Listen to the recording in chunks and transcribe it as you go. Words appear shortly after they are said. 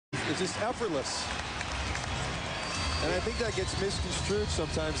It's just effortless. And I think that gets misconstrued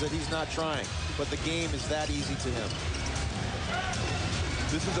sometimes that he's not trying. But the game is that easy to him.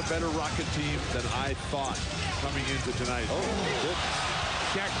 This is a better Rocket team than I thought coming into tonight. Oh, good.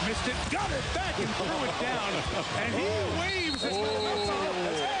 Shaq missed it, got it back, and threw it down. And he waves at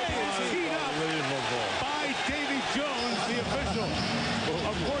Mutombo. Hey, it's teed up by Davy Jones, the official.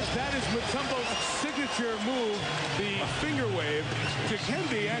 Of course, that is Mutombo's signature move, the finger wave.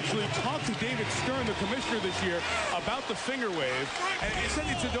 Dikembe actually talked to David Stern, the commissioner this year, about the finger wave. And he said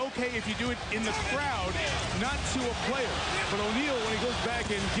it's okay if you do it in the crowd, not to a player. But O'Neal, when he goes back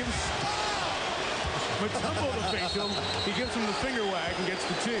and gives Mutombo the facial, he gives him the finger wag and gets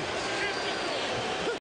the tee.